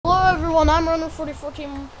everyone, I'm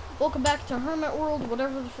Runner4014. Welcome back to Hermit World,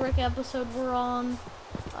 whatever the frick episode we're on.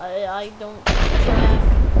 I don't keep track.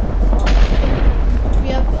 We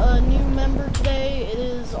have a new member today. It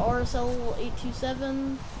is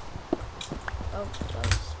RSL827. Oh,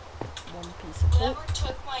 that's one piece of code. Whoever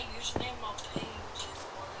took my username, I'll pay you to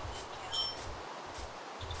order the account.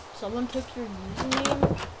 Someone took your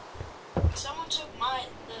username? Someone took the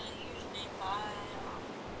username by,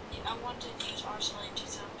 I wanted to use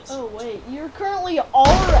RSL827. Oh wait, you're currently RL.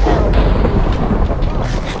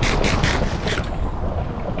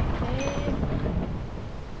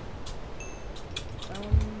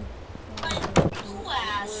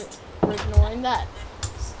 We're ignoring that.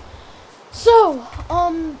 So,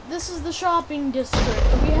 this is the shopping district.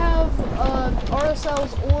 We have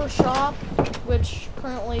RSL's ore shop, which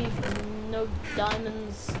currently no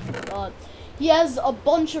diamonds. He has a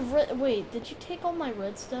bunch of wait, did you take all my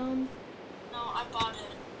redstone? No, I bought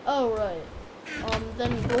it. Oh right.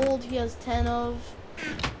 Then gold he has 10 of,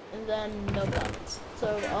 and then no diamonds.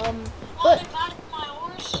 So but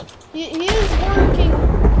he is working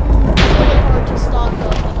really hard to stock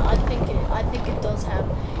up, and I think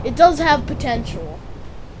it does have potential.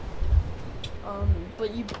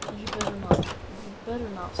 But you better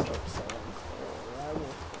not start selling coal, or I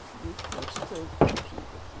will be forced to compete with you.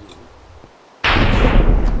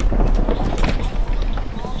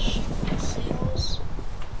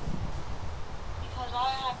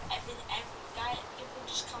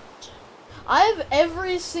 I have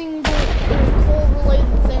every single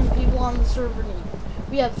coal-related thing people on the server need.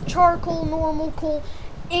 We have charcoal, normal coal,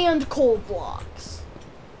 and coal blocks.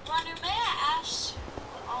 Runner, may I ask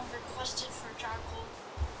who requested for charcoal?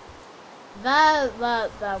 That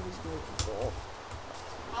was movable.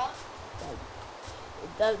 Huh?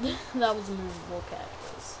 That was a movable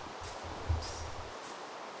cactus.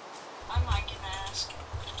 I might can ask.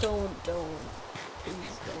 Don't.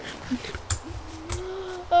 Please don't.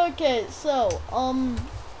 Okay, so,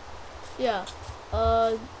 yeah,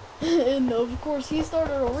 and of course he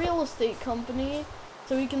started a real estate company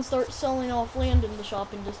so he can start selling off land in the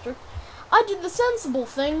shopping district. I did the sensible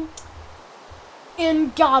thing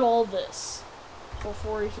and got all this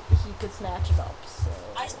before he could snatch it up, so.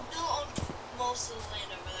 I still own most of the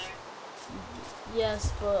land over there. Yes,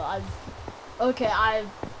 but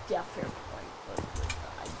yeah, fair point, but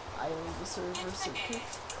I own the server, so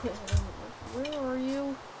where are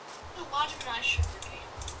you? Homogenized sugarcane.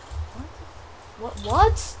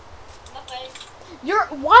 What? Nothing.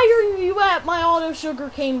 Why are you at my auto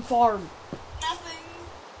sugarcane farm? Nothing.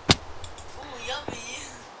 Ooh, yummy.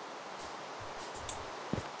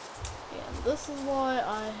 And this is why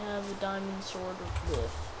I have a diamond sword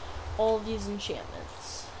with all of these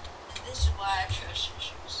enchantments. And this is why I have trust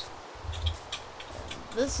issues.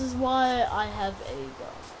 And this is why I have a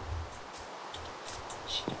gun.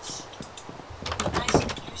 Jeez. Nice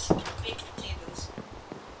and juicy baked potatoes.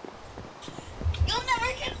 You'll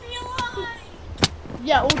never catch me alive!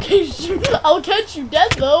 Yeah, okay, I'll catch you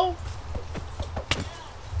dead though.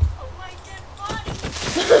 Oh, my dead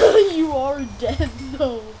body! You are dead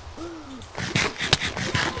though.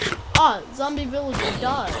 Ah, zombie villager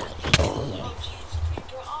died. Oh, jeez,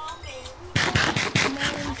 people on me. Come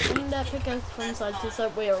on, swing that pickaxe from side to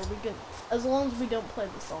side. Wait, are we good? As long as we don't play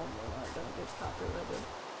the song, we're not gonna get copyrighted.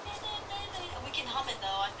 We can hum it though,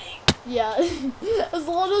 I think. Yeah, as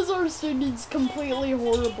long as our singing's completely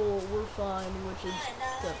horrible, we're fine, which is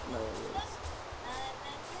definitely is.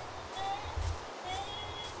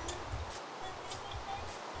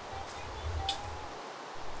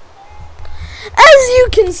 As you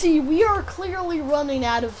can see, we are clearly running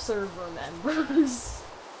out of server members.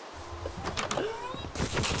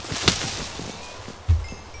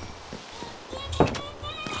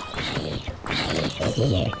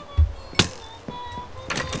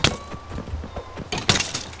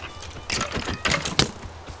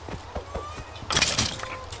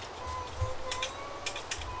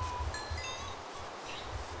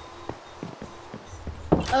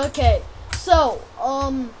 Okay, so,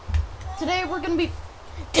 today we're gonna be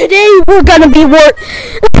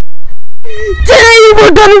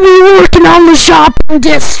working on the shopping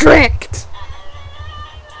district.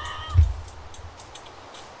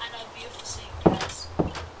 I know, beautiful scene, guys.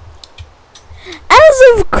 As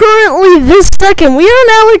of currently this second, we are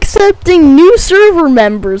now accepting new server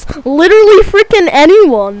members. Literally freaking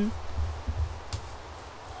anyone.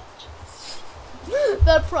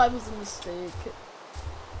 That probably was a mistake.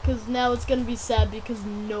 Because now it's gonna be sad because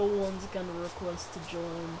no one's gonna request to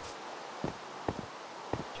join.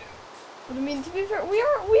 But I mean, to be fair, we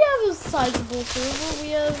have a sizable server.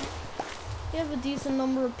 We have a decent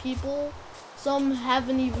number of people. some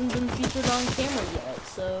haven't even been featured on camera yet.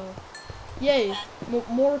 So, yay,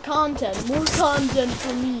 more content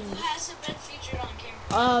for me. Who hasn't been featured on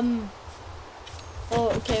camera? Oh,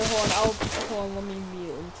 okay, hold on, let me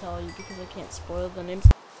mute and tell you because I can't spoil the names.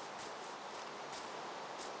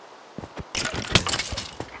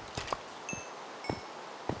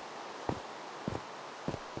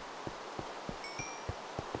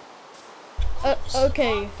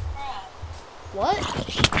 Okay. What?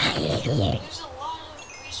 There's a lot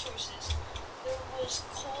of resources. There was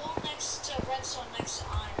coal next to redstone next to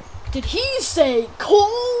iron. Did he say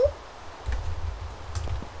coal?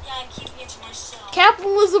 Yeah, I'm keeping it to myself.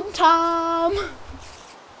 Capitalism time.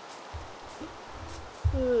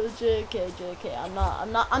 JK.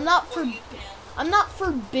 I'm not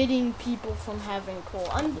forbidding people from having coal.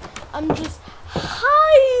 I'm just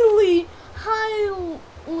highly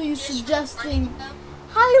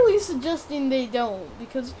suggesting they don't,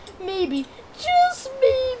 because maybe, just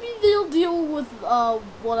maybe, they'll deal with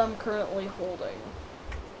what I'm currently holding.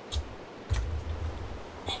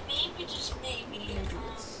 And maybe just maybe.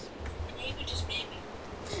 Maybe just maybe.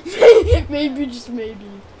 Maybe just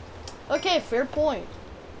maybe. Okay, fair point.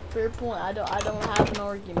 Fair point. I don't have an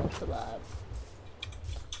argument to that.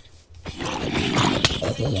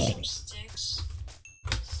 Some sticks.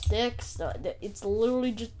 Sticks? It's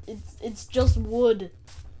literally just it's just wood.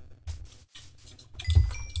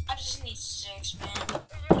 I just need sticks, man.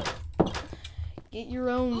 Get your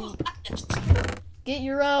own. Ooh, Get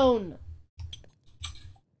your own.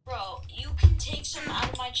 bro, you can take some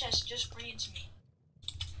out of my chest. Just bring it to me.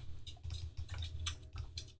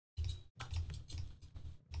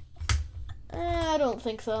 I don't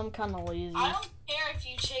think so. I'm kind of lazy. I don't care if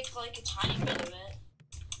you take like a tiny bit of it.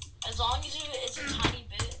 As long as it's a tiny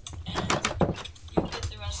bit, and you get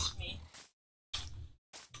the rest of me.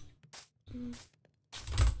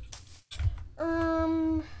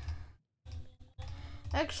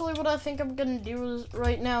 Actually, what I think I'm gonna do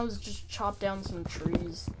right now is just chop down some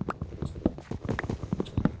trees.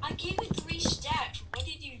 I gave you 3 stacks. What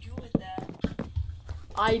did you do with that?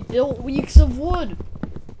 I built weeks of wood.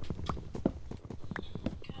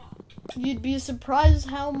 You'd be surprised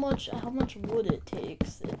how much wood it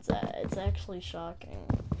takes. It's actually shocking.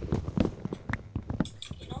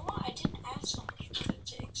 You know what? I didn't ask how much wood it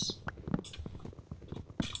takes.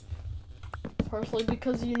 Partially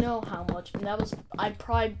because you know how much, and I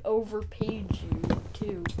probably overpaid you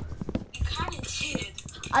too. You kind of did.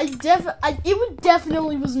 It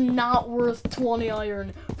definitely was not worth 20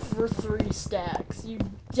 iron for 3 stacks. You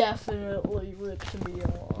definitely ripped me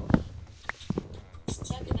off.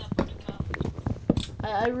 Suck it up, Buttercup.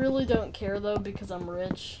 I really don't care though because I'm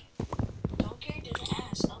rich. Don't care, didn't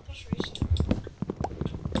ask. Selfish reason.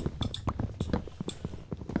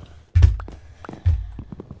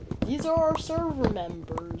 These are our server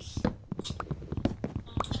members.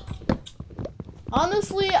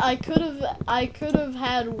 Honestly, I could have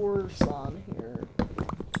had worse on here.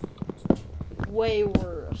 Way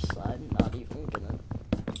worse. I'm not even gonna.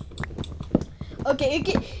 Okay,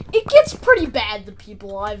 it gets pretty bad, the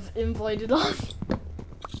people I've invited on.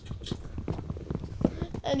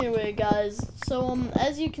 Anyway, guys, so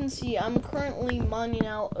as you can see, I'm currently mining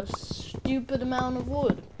out a stupid amount of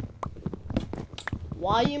wood.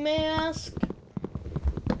 Why, you may ask?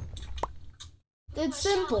 It's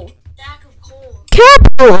simple. Stack of coal.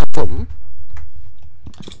 Capitalism.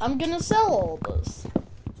 I'm gonna sell all this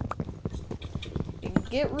and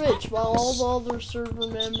get rich while all the other server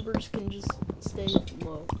members can just stay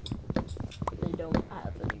low. They don't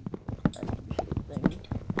have any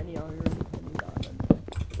iron, any diamond.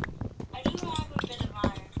 I do have a bit of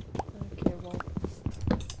iron. Okay, well,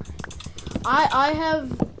 I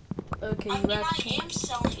have. Okay, I mean, actually. I am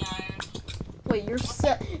selling iron. Wait,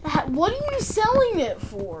 what are you selling it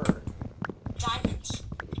for? Diamonds.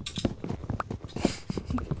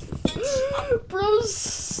 Bro's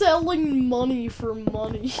selling money for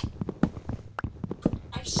money.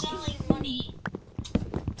 I'm selling money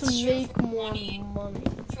To make more money.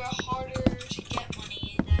 for harder to get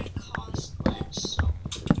money that costs less. So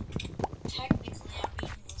technically, I'm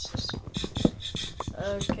beating the system.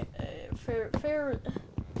 Okay, fair.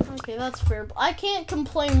 Okay, that's fair. I can't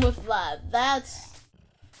complain with that. That's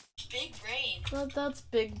Big brain. that's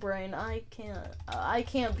big brain. I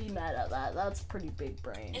can't be mad at that. That's pretty big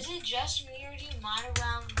brain. Is it just me, or do you mine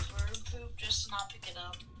around bird poop just to not pick it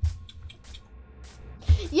up?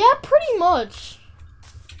 Yeah, pretty much.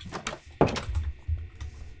 I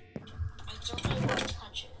don't really want to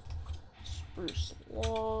touch it. Spruce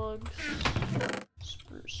logs,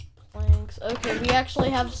 spruce planks. Okay, we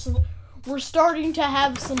actually have some. We're starting to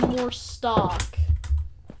have some more stock.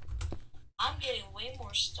 I'm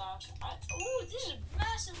stock. Ooh, this is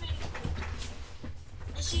massive mini gold.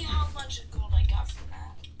 Let's see how much gold I got from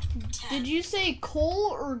that. 10. Did you say coal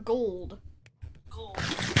or gold? Gold.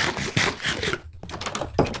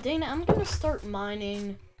 Dana, I'm gonna start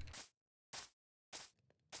mining.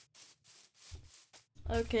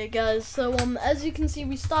 Okay, guys, so, as you can see,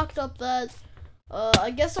 we stocked up that.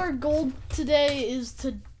 I guess our goal today is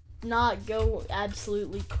to not go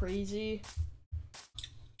absolutely crazy.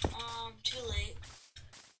 Too late.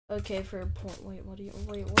 Okay, fair point. Wait, what do you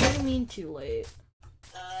mean too late?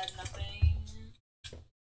 Nothing.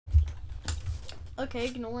 Okay,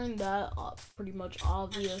 ignoring that, pretty much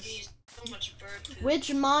obvious. Jeez, so much bird poop.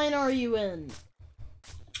 Which mine are you in?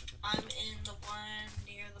 I'm in the one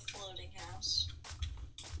near the floating house.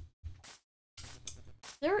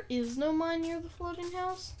 There is no mine near the floating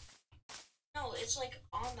house? No, it's like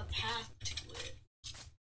on the path to it.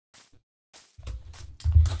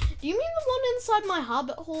 Do you mean the one inside my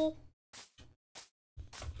hobbit hole?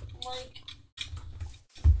 Like,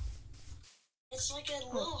 it's like a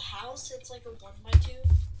little house. It's like a 1x2.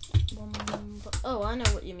 Oh, I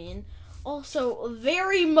know what you mean. Also,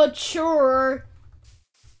 very mature.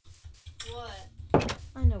 What?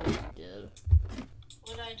 I know what you did.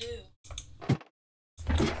 What'd I do?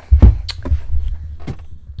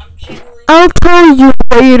 I'm genuinely. I'll tell you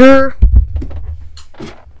later.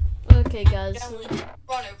 Okay, guys.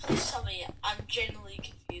 Runner, please tell me. I'm genuinely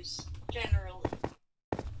confused. Generally.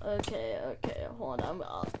 Okay, hold on.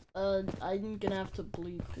 I'm gonna have to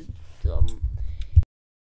bleep it.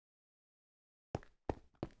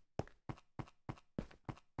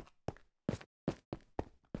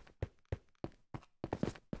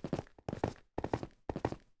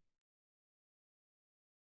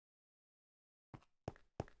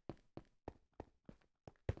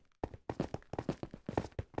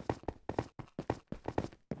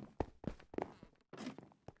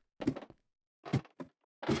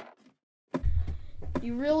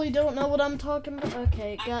 You really don't know what I'm talking about?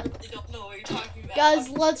 Okay, I really don't know what you're talking about. guys,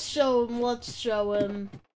 let's show him. Was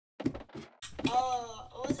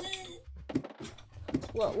it?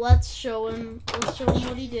 Well, let's show him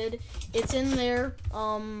what he did. It's in there.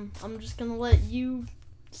 I'm just gonna let you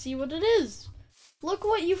see what it is. Look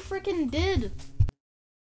what you freaking did.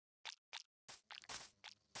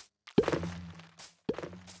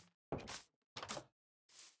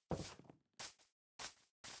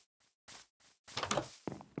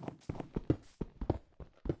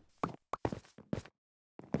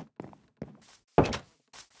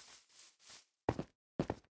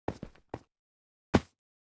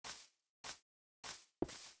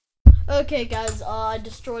 Okay, guys, I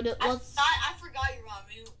destroyed it. I forgot you were on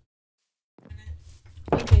mute.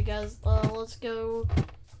 Okay, guys, let's go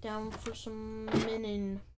down for some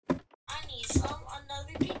mining. I need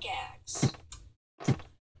another pickaxe.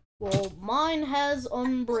 Well, mine has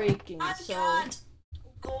unbreaking, I've so got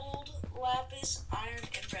gold, lapis, iron,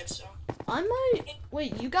 and redstone.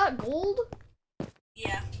 Wait, you got gold?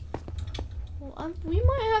 Yeah. Well, we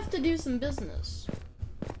might have to do some business.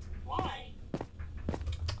 Why?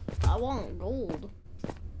 I want gold.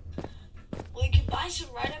 Well, you can buy some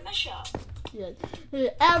right at my shop. Yeah.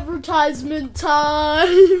 Advertisement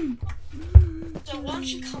time. So why don't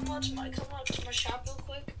you come up to my shop real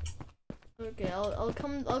quick? Okay, I'll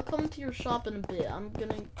come to your shop in a bit.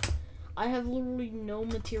 I have literally no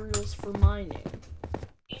materials for mining.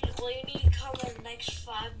 Well, you need to come in the next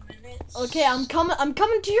 5 minutes. Okay, I'm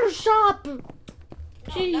coming to your shop. No,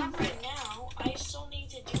 Jeez. not right now. I still need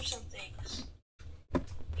to do some things.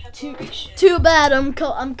 Preparation. Too bad. I'm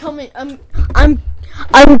coming to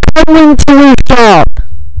your shop.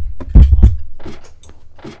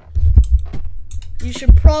 You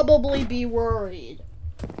should probably be worried.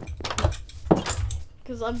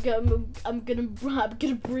 Cause I'm gonna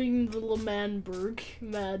bring the Lemanberg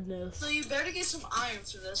madness. So you better get some iron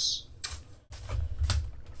for this.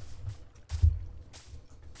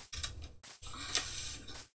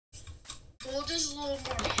 Gold is a little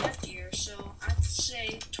more heftier, so I'd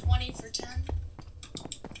say 20 for 10.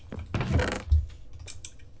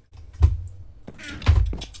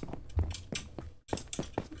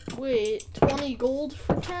 Wait, 20 gold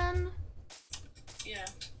for 10? Yeah.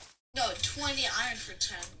 No, 20 iron for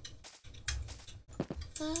 10.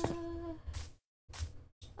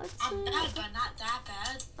 I'm bad, but not that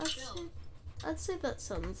bad. Chill. I'd say that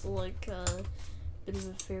sounds like a bit of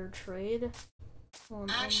a fair trade.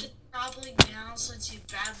 Actually, probably now, since you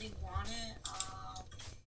badly want it,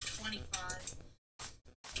 25.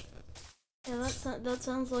 Yeah, that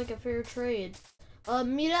sounds like a fair trade.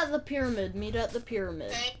 Meet at the pyramid.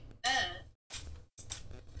 Okay, bet.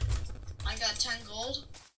 I got 10 gold.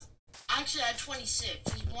 Actually, I had 20 26.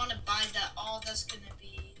 If you want to buy that all, that's gonna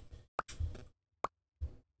be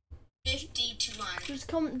 52 iron.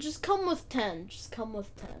 Just come with 10. Just come with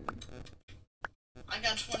 10. I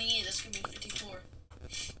got 28. That's gonna be 54.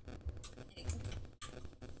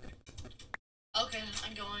 Okay,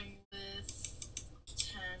 I'm going with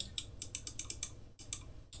 10.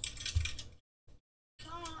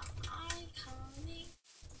 I'm coming.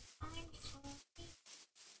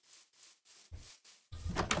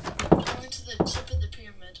 Going to the tip of the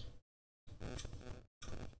pyramid.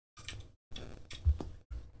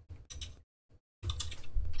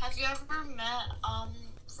 Have you ever met,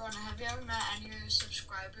 Rona, have you ever met any of your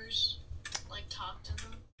subscribers? Like, talk to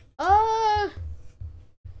them?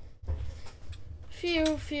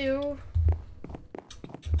 Few.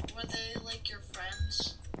 Were they, like, your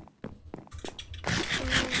friends?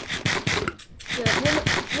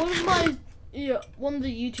 Yeah, one of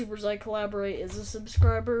the YouTubers I collaborate is a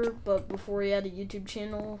subscriber, but before he had a YouTube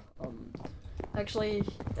channel, actually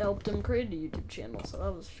helped him create a YouTube channel, so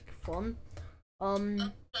that was fun.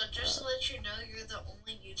 Just to let you know, you're the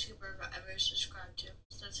only YouTuber I've ever subscribed to,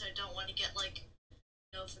 since I don't want to get, like,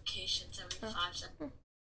 notifications every 5 seconds.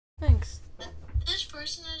 Thanks. This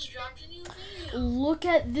person has dropped a new video. Look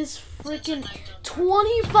at this freaking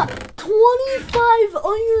 25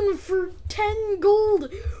 iron for 10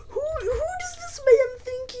 gold. Who does this man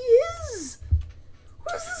think he is? Who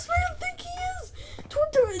does this man think he is?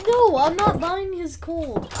 No, I'm not buying his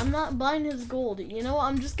gold. I'm not buying his gold. You know,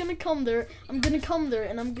 I'm just gonna come there. I'm gonna come there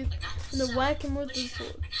and I'm gonna whack him with this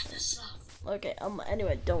sword. Okay,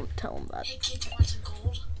 anyway, don't tell him that. Hey kid, you want some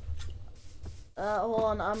gold?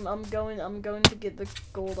 Hold on, I'm going to get the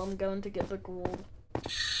gold. I'm going to get the gold.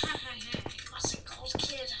 What's a gold,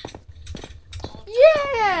 kid? Gold.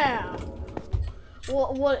 Yeah!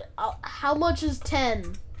 What, how much is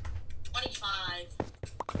 10? 25.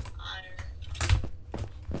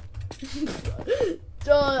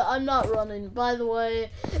 I'm not running, by the way.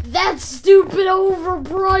 That's stupid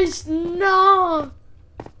overpriced, no!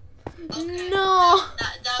 Okay, No!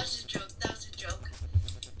 That was a joke,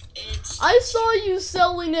 I saw you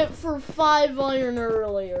selling it for 5 iron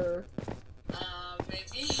earlier.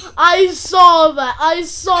 Maybe. I saw that.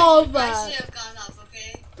 Prices have gone up,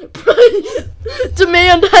 okay?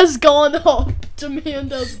 Demand has gone up.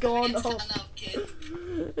 Demand has gone up. It's gone up, kid.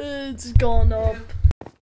 It's gone up.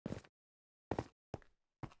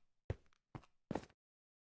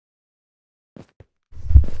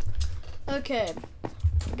 Okay.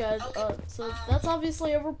 Guys, Okay, so that's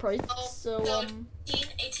obviously overpriced. So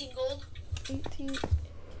 18 gold.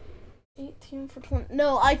 18 for 20.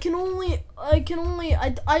 No, I only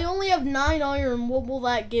have 9 iron. What will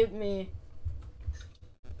that give me?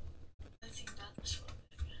 I think about this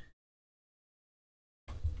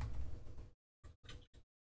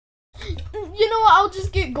one. You know what? I'll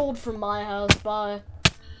just get gold from my house. Bye.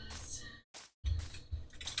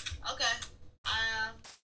 Okay.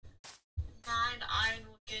 9 iron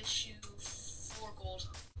will get you 4 gold.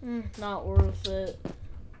 Not worth it.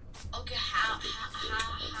 Okay, how about 5?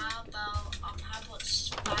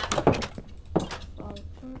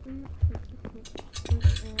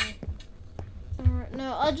 Alright,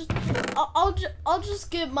 no, I'll just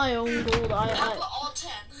get my own gold. How about all 10?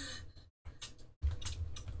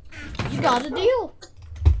 You got a deal.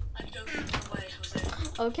 I'm joking, no way, Jose.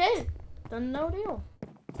 Okay, then no deal.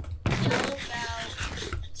 How about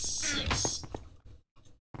 6?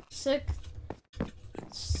 6.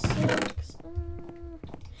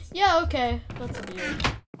 Yeah, okay, that's a deal.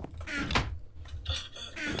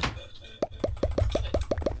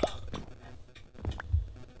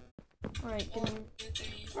 Alright, give me. 1, 2,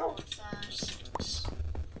 3, 4, 5, 6.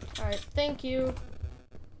 Alright, thank you.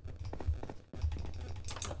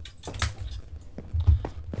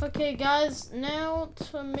 Okay, guys, now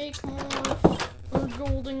to make more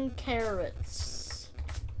golden carrots.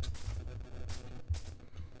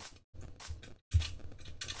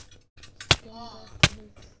 Wow.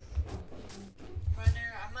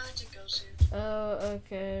 Runner, I'm gonna have to go soon. Oh,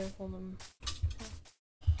 okay, hold on.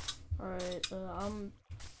 Alright,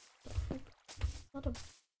 What a...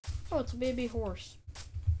 Oh, it's a baby horse.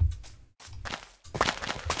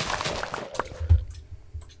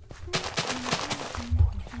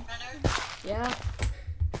 Runner, Yeah?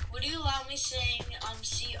 would you allow me saying,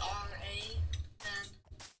 CRA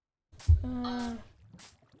then?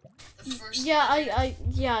 The first Yeah, letter?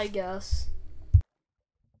 yeah, I guess.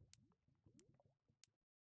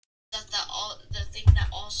 The thing that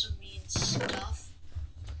also means stuff,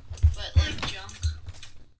 but like junk.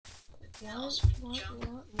 That also means junk.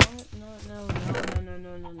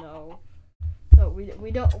 No. No,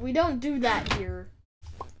 we don't do that here.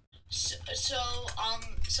 So, so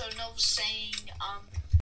no saying,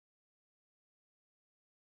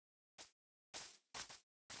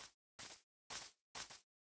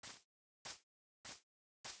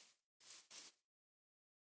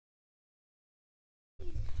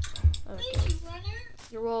 Okay. thank you, runner.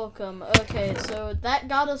 You're welcome. Okay, so that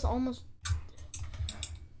got us almost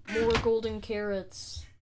more golden carrots.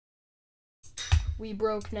 We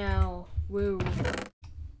broke now. Woo.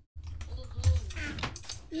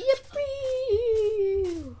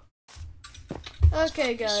 Yippee!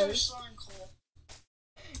 Okay, guys.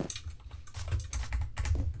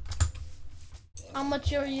 How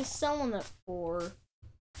much are you selling it for?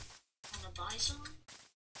 Wanna buy some?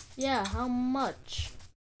 Yeah, how much?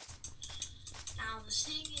 Now the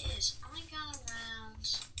thing is, I got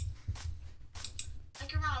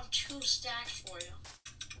around 2 stacks for you.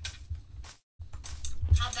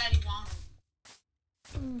 How bad you want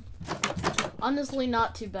them? Honestly,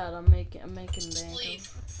 not too bad. I'm making bank. Sleep.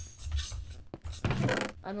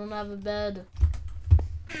 I don't have a bed,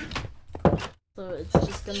 so it's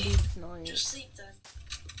just gonna be annoying. Just sleep then.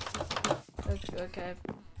 Okay.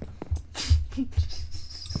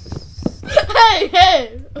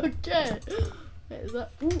 Hey! Okay. Hey, is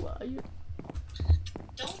that? Ooh, are you?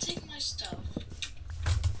 Don't take my stuff.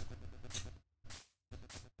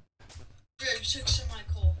 Bro, you took some of my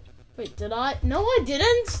coal. Wait, did I? No, I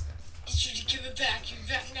didn't. It's you to give it back. Give it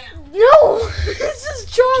back now. No, this is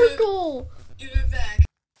charcoal. Give it back.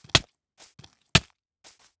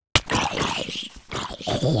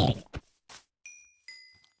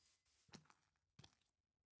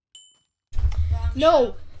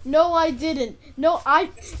 No, I didn't. No,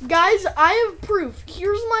 guys, I have proof.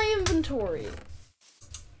 Here's my inventory.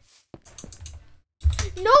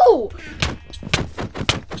 No!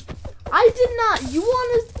 I did not.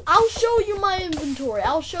 I'll show you my inventory.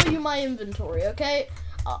 Okay?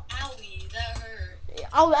 Owie, that hurt.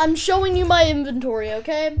 I'm showing you my inventory,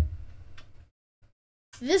 okay?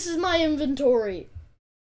 This is my inventory.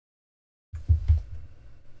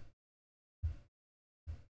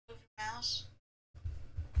 Move your mouse.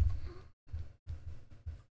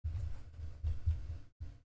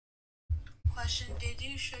 Question, did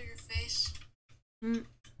you show your face?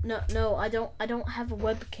 No, I don't have a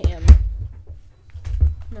webcam.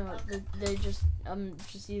 No, I'm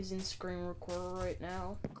just using screen recorder right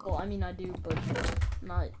now. Well, I mean I do, but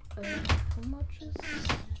not. How much is this?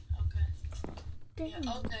 Okay. Damn,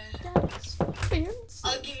 Yeah, okay. that's fancy.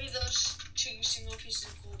 I'll give you those 2 single pieces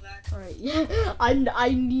of coal back. All right, yeah. I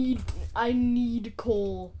need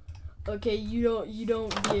coal. Okay, you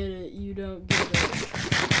don't get it. You don't get it.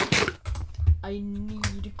 I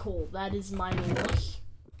need coal. That is my life.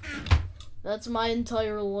 That's my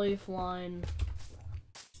entire lifeline.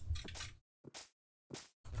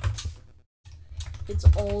 It's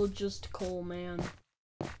all just coal, man.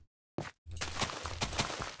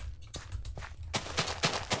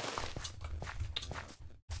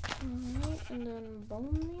 Alright, and then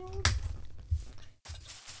bone meal.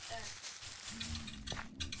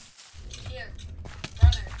 Here,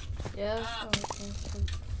 runner. Yeah.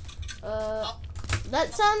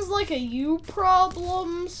 That sounds like a you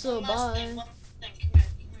problem. So One last bye. thing, come here.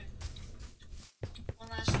 One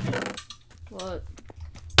last thing. What?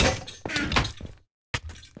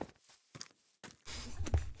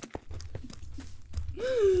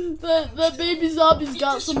 That baby zombie's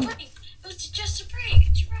got some. It was just a break.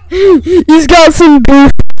 It's wrong. He's got some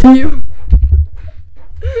beef for you.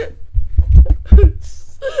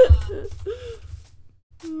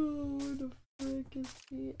 Oh, where the frick is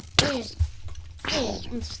he?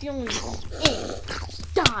 I'm stealing you.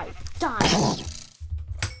 Die. I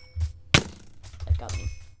got me.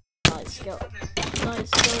 Nice go.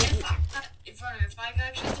 If I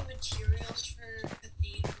got you the materials for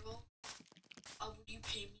Cathedral, would you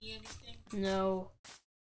pay me anything? No.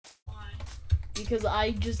 Why? Because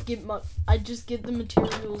I just get the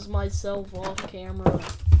materials myself off camera.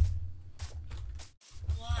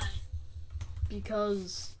 Why?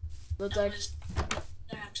 Because that's I actually.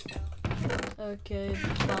 have to go. Okay,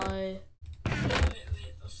 bye.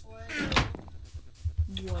 Wait, before I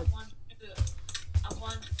go, What? I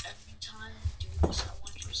want every time you do this, I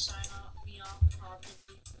want you to sign me off properly.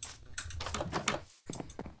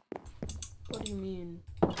 What do you mean?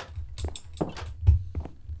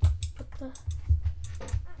 What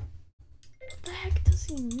the heck does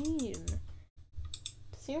he mean?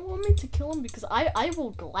 Does he want me to kill him? Because I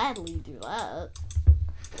will gladly do that.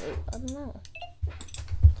 Wait, I don't know.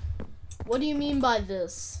 What do you mean by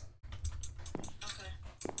this? Okay,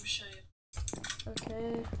 let me show you.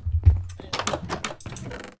 Okay.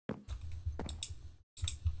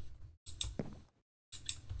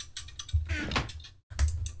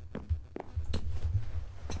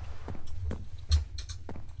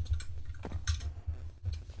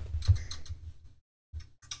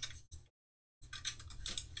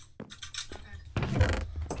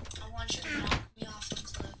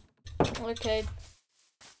 Okay.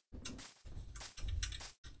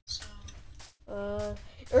 So.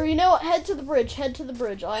 Or you know what? Head to the bridge. Head to the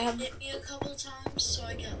bridge. I have. Hit me a couple times so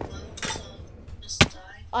I get low, so just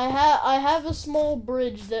die. I have a small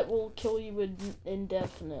bridge that will kill you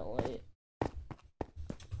indefinitely.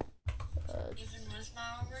 Even with my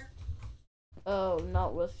armor? Oh,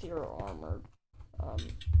 not with your armor. Okay,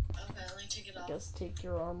 let me take it off. I guess take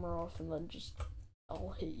your armor off and then just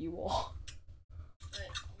I'll hit you all. Wait,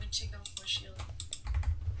 let me take off my shield.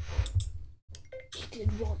 He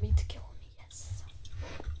did want me to kill him, yes.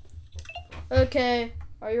 Okay,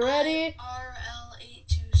 are you ready?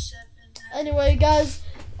 RL827. Anyway, guys,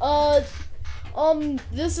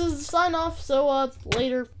 this is the sign off, so,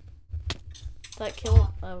 later. That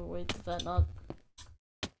kill, oh, wait, did that not?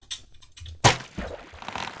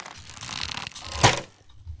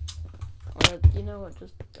 You know what,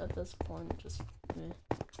 just, at this point, just,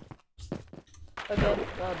 okay,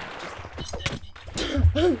 bye!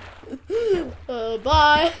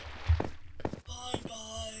 Bye-bye.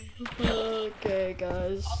 Okay,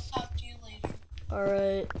 guys. I'll talk to you later.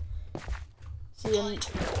 Alright. See you in...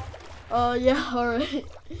 yeah, alright.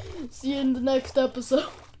 See you in the next episode.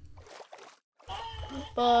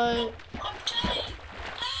 Bye. I'm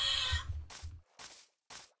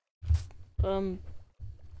dying.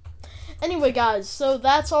 Anyway, guys, so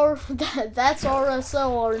that's our that's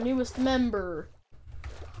RSL, our newest member.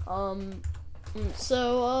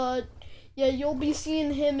 Yeah, you'll be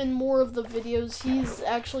seeing him in more of the videos. He's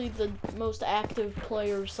actually the most active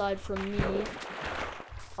player aside from me.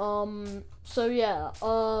 So yeah,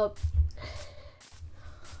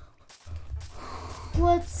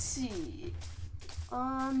 let's see.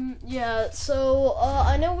 Yeah, so,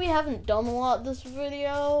 I know we haven't done a lot this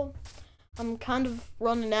video. I'm kind of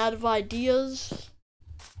running out of ideas.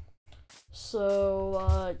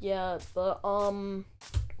 So, yeah, but,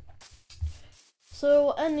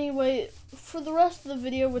 so anyway, for the rest of the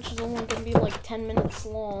video, which is only gonna be like 10 minutes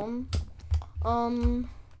long, hold.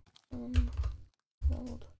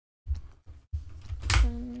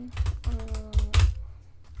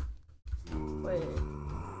 Wait.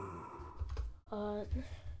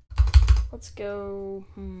 Let's go,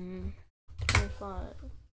 25.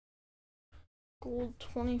 Gold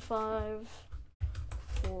 25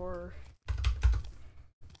 for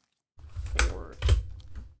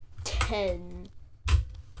 10.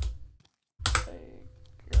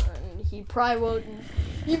 And he probably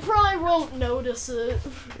won't notice it.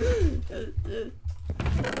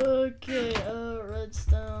 Okay,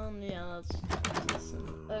 redstone, yeah, that's decent.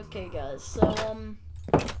 Okay, guys, so,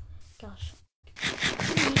 gosh.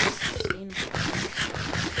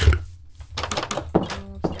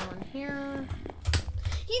 What's going here?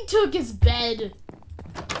 He took his bed!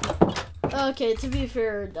 Okay, to be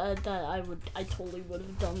fair, I totally would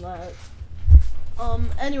have done that.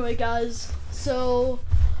 Anyway, guys, so,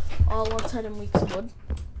 let's head in week's wood.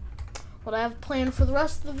 What I have planned for the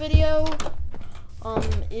rest of the video,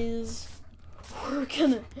 is we're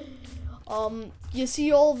gonna, you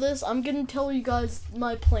see all this? I'm gonna tell you guys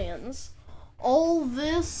my plans. All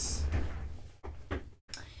this,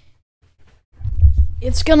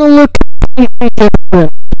 it's gonna look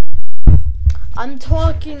different. I'm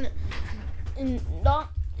talking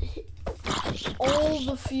not all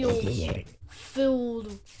the fields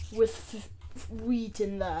filled with wheat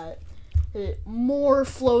in that. More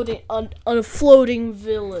floating on a floating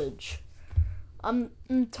village. I'm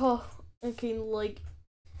talking like,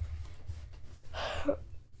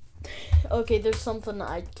 okay, there's something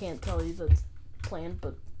I can't tell you that's planned,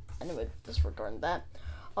 but anyway, disregarding that.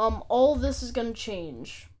 All this is gonna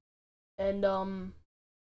change, and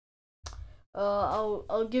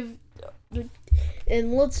I'll give,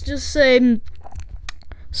 and let's just say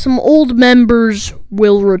some old members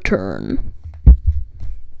will return.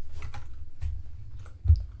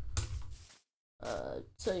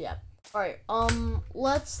 So yeah. Alright,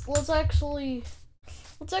 let's actually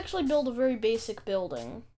build a very basic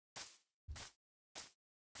building.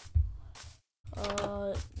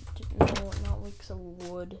 No, not weeks of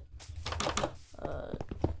wood.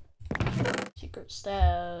 Secret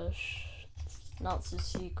stash. Not so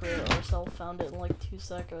secret, ourselves found it in like 2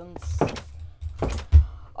 seconds.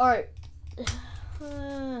 Alright.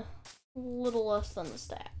 A little less than a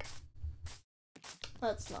stack.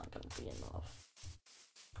 That's not gonna be enough.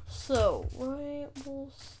 So, right,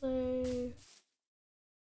 we'll say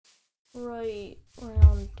right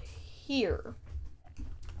around here.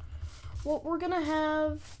 What we're gonna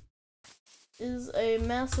have is a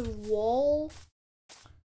massive wall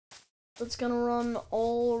that's gonna run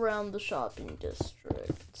all around the shopping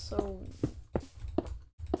district. So,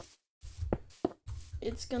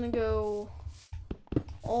 it's gonna go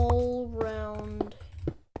all around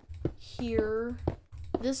here.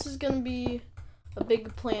 This is gonna be a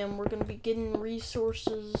big plan. We're gonna be getting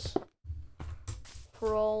resources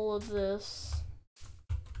for all of this.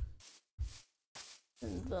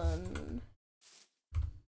 And then,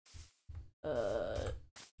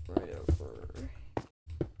 right over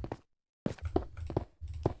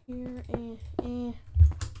here,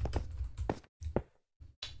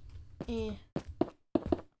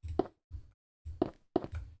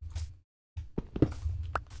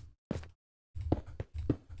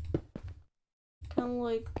 kind of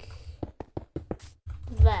like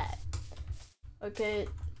that. Okay,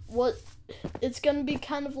 it's gonna be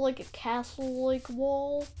kind of like a castle-like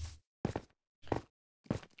wall,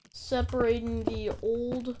 separating the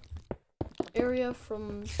old area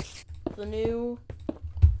from the new.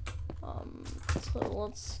 So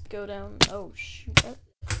let's go down. Oh shoot,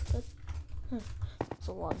 that's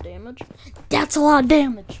a lot of damage. That's a lot of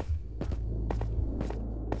damage.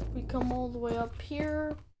 We come all the way up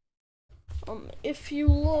here. If you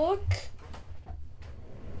look,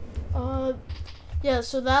 yeah,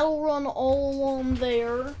 so that'll run all along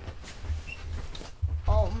there,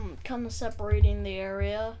 kind of separating the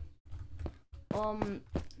area.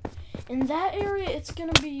 In that area, it's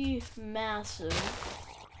gonna be massive.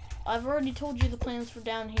 I've already told you the plans for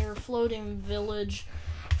down here: floating village,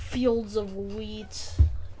 fields of wheat,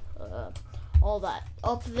 all that.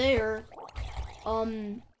 Up there,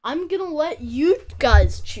 I'm gonna let you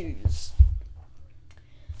guys choose.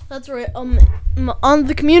 That's right. On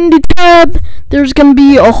the community tab, there's gonna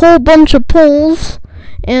be a whole bunch of polls,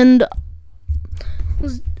 and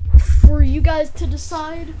for you guys to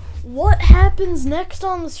decide what happens next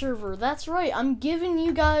on the server. That's right. I'm giving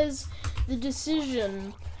you guys the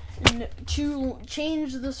decision to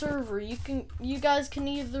change the server. You guys can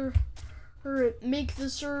either make the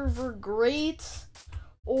server great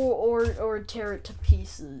or tear it to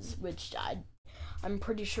pieces, which I'm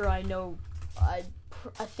pretty sure I know. I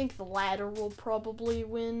think the latter will probably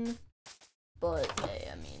win, but hey,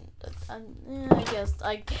 I mean, I guess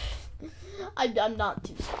I'm not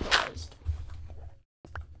too surprised.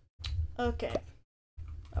 Okay.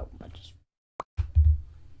 Oh, I just.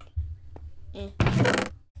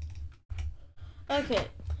 Okay.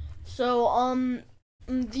 So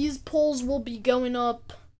these polls will be going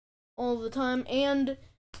up all the time, and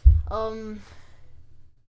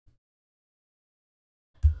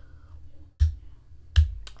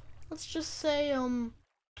let's just say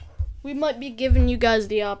we might be giving you guys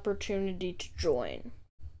the opportunity to join.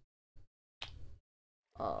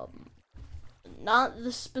 Not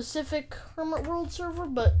the specific Hermit World server,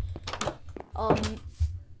 but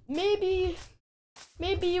maybe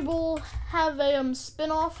we'll have a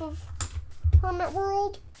spin-off of Hermit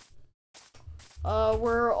World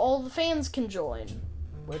where all the fans can join,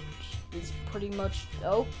 which is pretty much.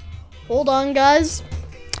 Oh, hold on, guys.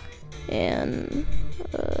 And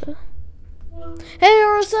hey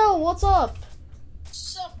RSL, what's up?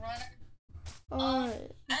 What's up, Runner?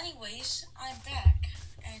 Alright. Anyways, I'm back,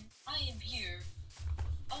 and I am here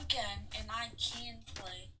again, and I can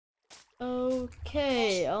play.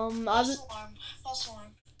 Okay, False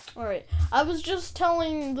alarm. Alright, I was just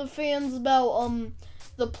telling the fans about,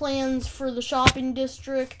 the plans for the shopping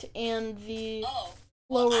district and the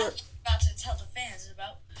lower... I was about to tell the fans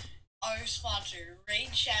about our sponsor,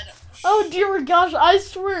 Raid Shadow. Oh dear gosh, I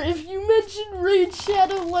swear, if you mention Raid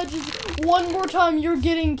Shadow Legends one more time, you're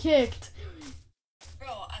getting kicked.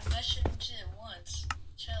 Bro, I mentioned it once.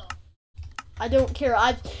 Chill. I don't care.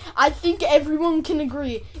 I think everyone can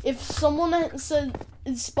agree. If someone said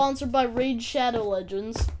it's sponsored by Raid Shadow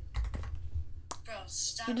Legends, Bro,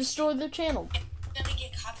 stop. you destroy their channel. I'm gonna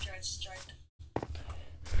get copyright strike.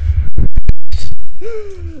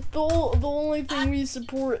 The only thing we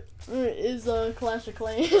support is Clash of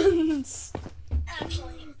Clans.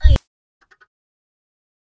 Actually,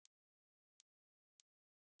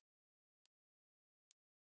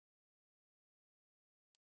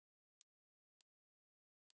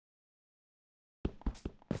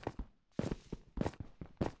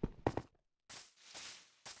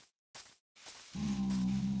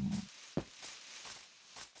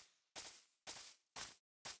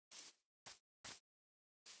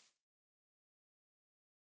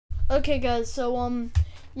 Okay, guys. So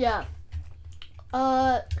yeah.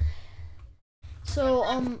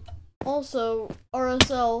 So also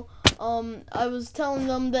RSL. I was telling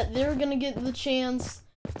them that they're gonna get the chance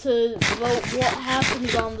to vote what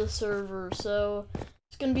happens on the server. So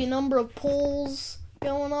it's gonna be a number of polls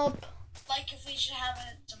going up. like if we should have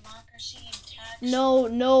a democracy in town.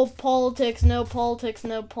 no politics, no politics,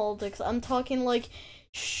 no politics. I'm talking like,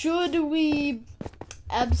 should we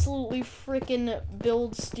absolutely freaking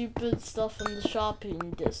build stupid stuff in the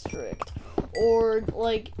shopping district? Or,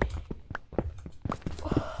 like,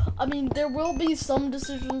 I mean, there will be some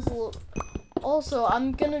decisions. Also,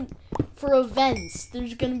 for events,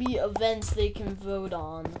 there's gonna be events they can vote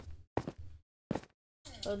on.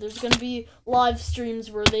 There's gonna be live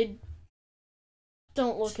streams where they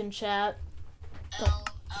don't look in chat.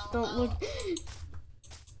 Don't look.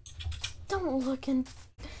 Don't look in.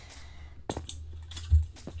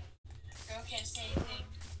 Girl can't say anything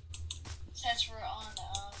since we're on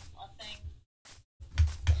a thing.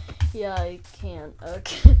 Yeah, I can't.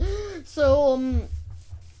 Okay. So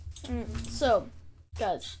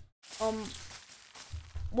guys,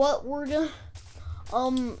 what we're gonna,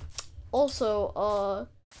 also,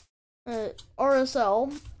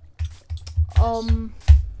 RSL,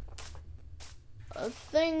 a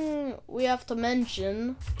thing we have to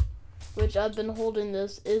mention, which I've been holding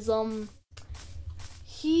this, is,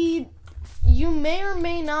 you may or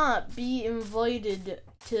may not be invited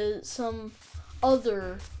to some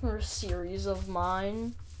other series of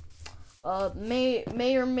mine. May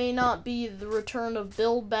or may not be the return of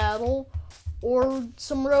Build Battle or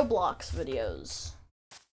some Roblox videos.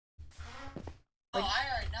 I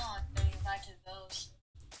already know I'm being invited to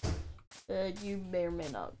those. You may or may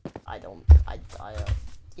not.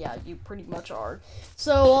 Yeah, you pretty much are.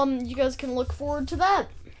 So, you guys can look forward to that.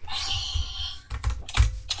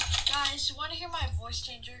 Guys, you want to hear my voice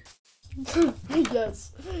changer?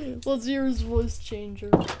 Yes. Let's hear his voice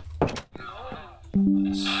changer.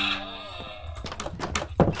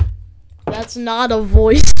 That's not a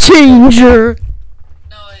voice changer.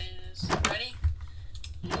 No, it is. Ready?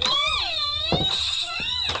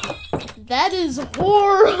 That is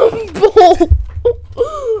horrible.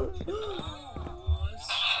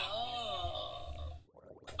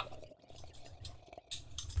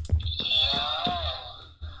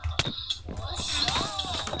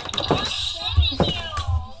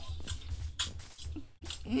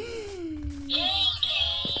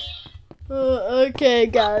 Okay,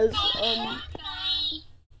 guys.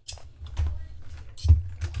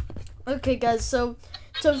 Okay, guys. So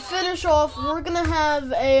to finish off, we're gonna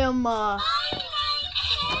have a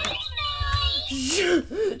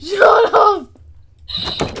Shut up!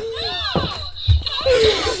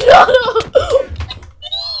 Shut up!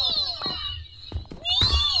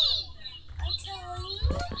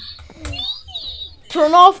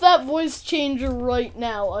 Turn off that voice changer right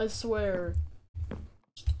now, I swear.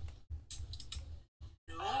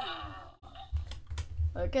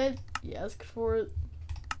 Okay, you asked for it.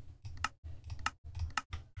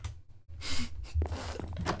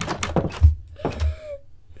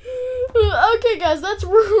 Okay, guys, that's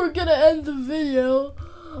where we're gonna end the video.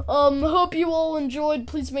 Hope you all enjoyed.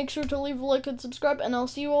 Please make sure to leave a like and subscribe, and I'll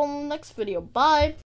see you all in the next video. Bye!